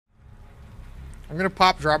I'm gonna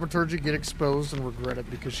pop Dramaturgy, get exposed, and regret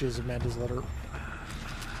it because she has Amanda's letter.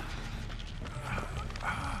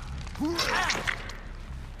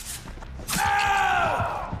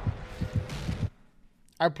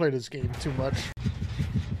 I played this game too much.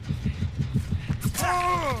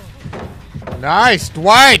 Nice,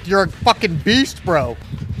 Dwight! You're a fucking beast, bro.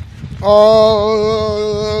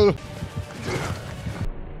 Oh.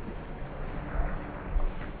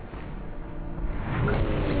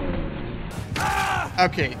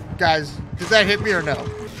 Okay, guys, did that hit me or no?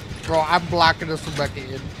 Bro, I'm blocking this from Becky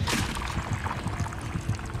in.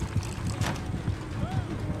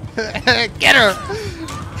 Get her!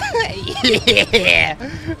 Yeah!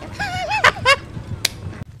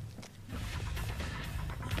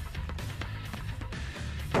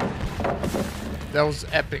 That was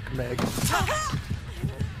epic, Meg.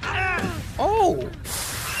 Oh!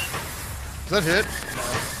 Does that hit?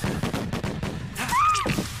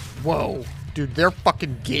 Whoa. Dude, they're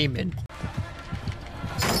fucking gaming.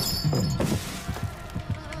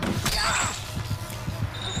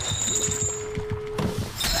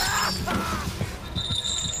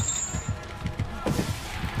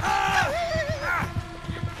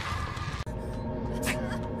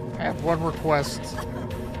 I have one request.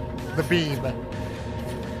 The beam.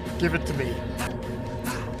 Give it to me.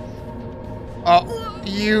 Oh,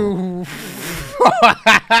 you...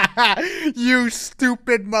 you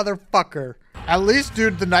stupid motherfucker. At least,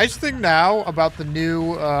 dude, the nice thing now about the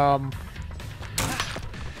new,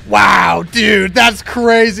 wow, dude, that's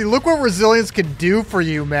crazy. Look what resilience can do for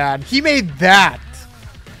you, man. He made that.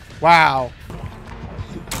 Wow.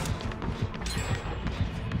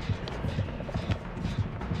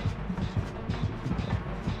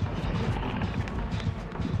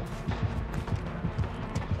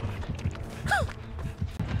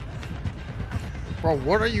 Bro,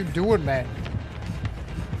 what are you doing, man?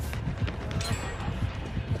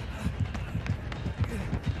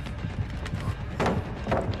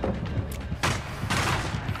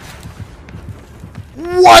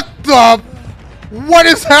 What the? What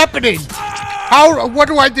is happening? How? What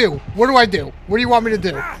do I do? What do I do? What do you want me to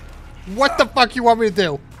do? What the fuck you want me to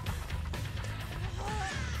do?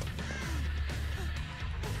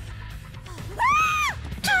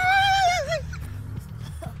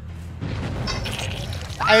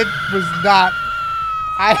 I was not.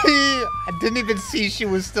 I didn't even see she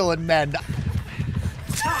was still in men.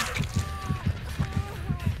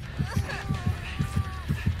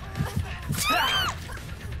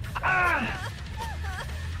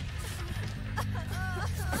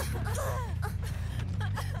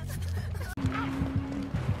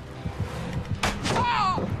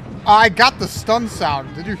 I got the stun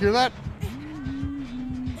sound. Did you hear that?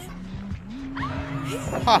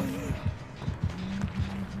 Huh.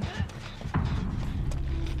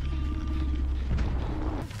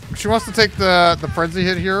 If she wants to take the frenzy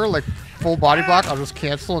hit here, like full body block, I'll just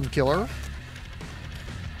cancel and kill her.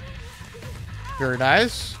 Very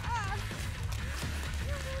nice.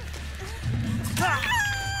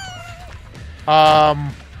 Guys,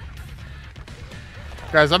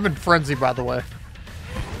 I'm in frenzy, by the way.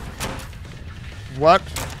 What?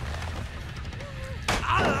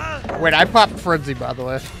 Wait, I popped frenzy, by the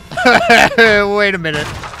way. Wait a minute.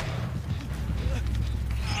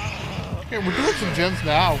 Okay, we're doing some gens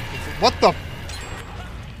now. What the?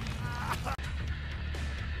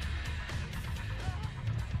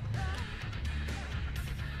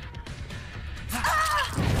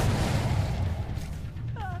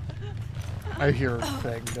 I hear a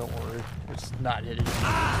thing, don't worry. It's not hitting you.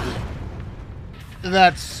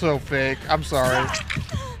 That's so fake. I'm sorry.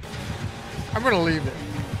 I'm gonna leave it.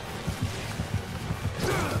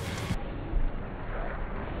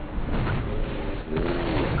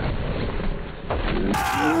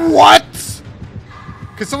 What?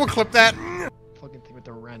 Can someone clip that? Fucking thing with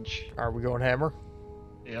the wrench. Are we going hammer?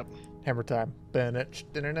 Yep. Hammer time. Hammer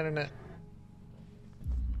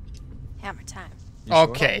time.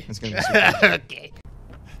 Okay. It's gonna be super. Okay.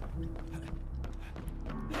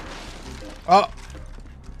 Oh.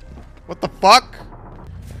 What the fuck?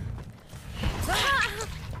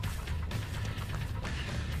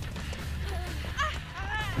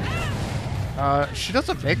 She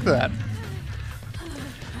doesn't make that.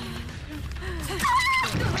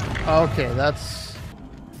 Okay, that's...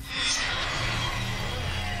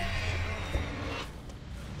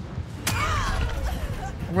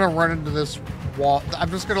 I'm gonna run into this wall. I'm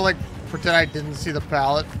just gonna, like, pretend I didn't see the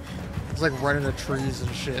pallet. It's like running into trees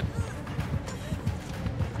and shit.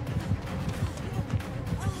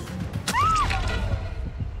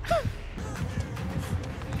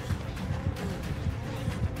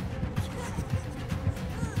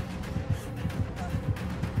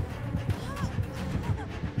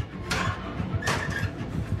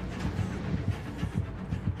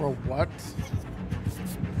 Bro, what?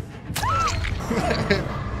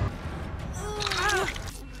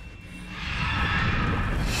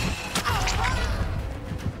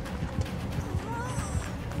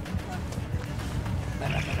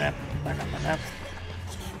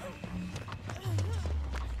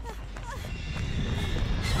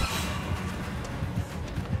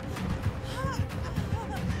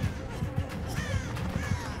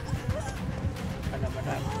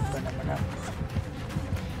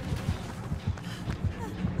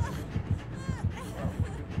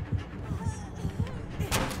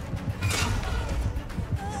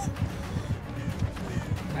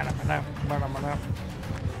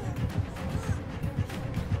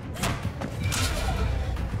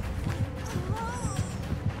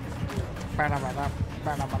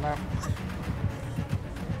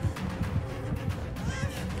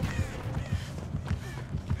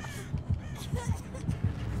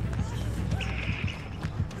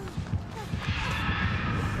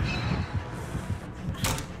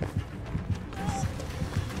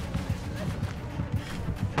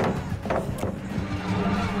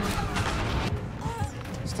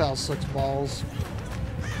 This tile sucks balls.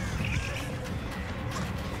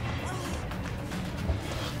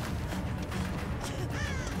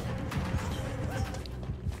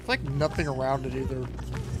 It's like nothing around it either.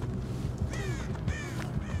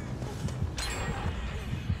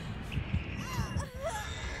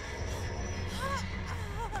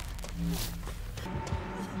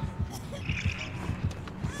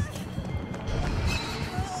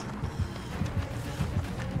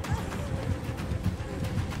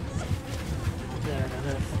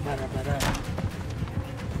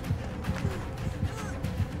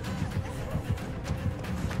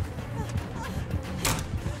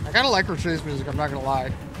 I kind of like her chase music, I'm not gonna lie.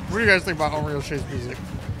 What do you guys think about Unreal chase music?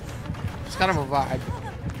 It's kind of a vibe.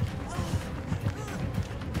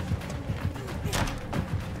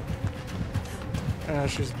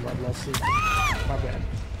 She's bloodlusty. My bad.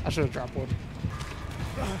 I should have dropped one.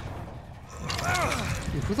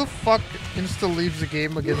 Dude, who the fuck insta leaves the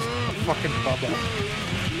game against a fucking Bubba?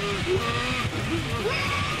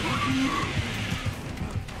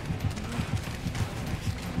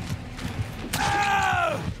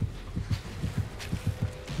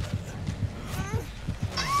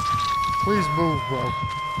 Please move, bro.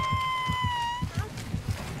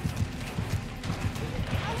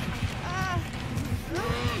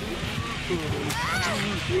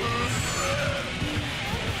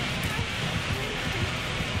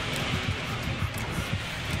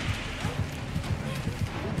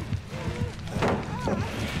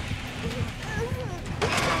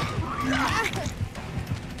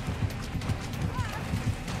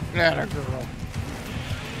 Yeah, girl.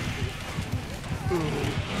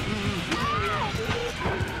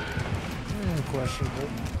 Questionable.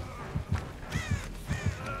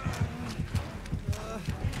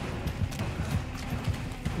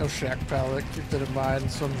 No shack pallet, keep that in mind,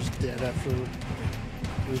 so I'm just dead after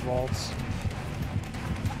 3 vaults.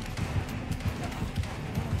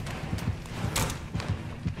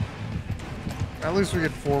 At least we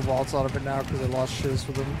get 4 vaults out of it now because I lost shiz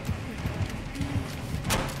with them.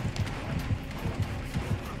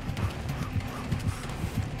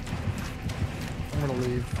 I'm gonna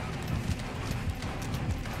leave.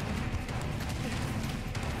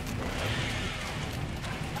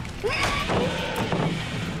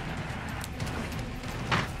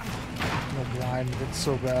 No blind, it's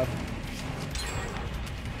so bad.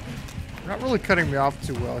 You're not really cutting me off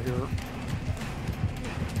too well here.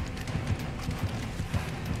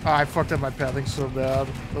 Oh, I fucked up my pathing so bad.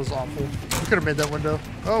 That was awful. We could have made that window.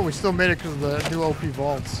 Oh, we still made it because of the new OP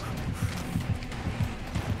vaults.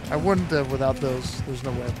 I wouldn't have without those. There's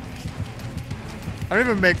no way. I don't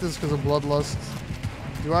even make this because of Bloodlust.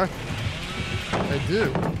 Do I? I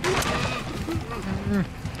do.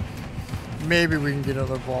 Maybe we can get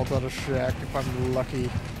another vault out of Shack if I'm lucky.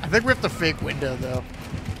 I think we have to fake window though.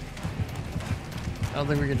 I don't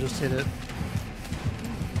think we can just hit it.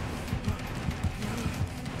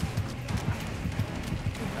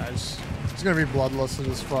 Guys, it's gonna be bloodlusted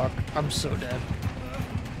as fuck. I'm so dead.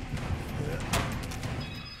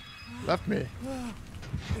 Left me.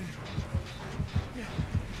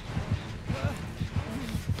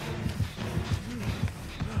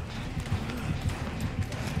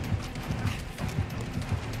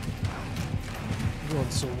 I'm going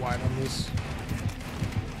so wide on this.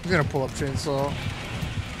 I'm gonna pull up chainsaw.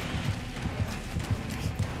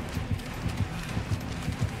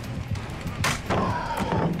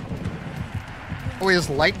 Oh, he has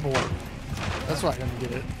light board. That's why I didn't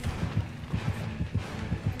get it.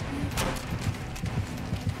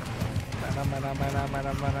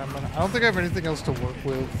 I don't think I have anything else to work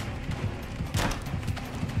with.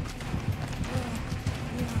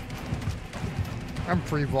 I'm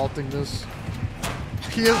pre-vaulting this.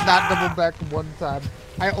 He has not doubled back one time.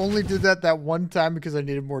 I only did that one time because I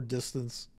needed more distance.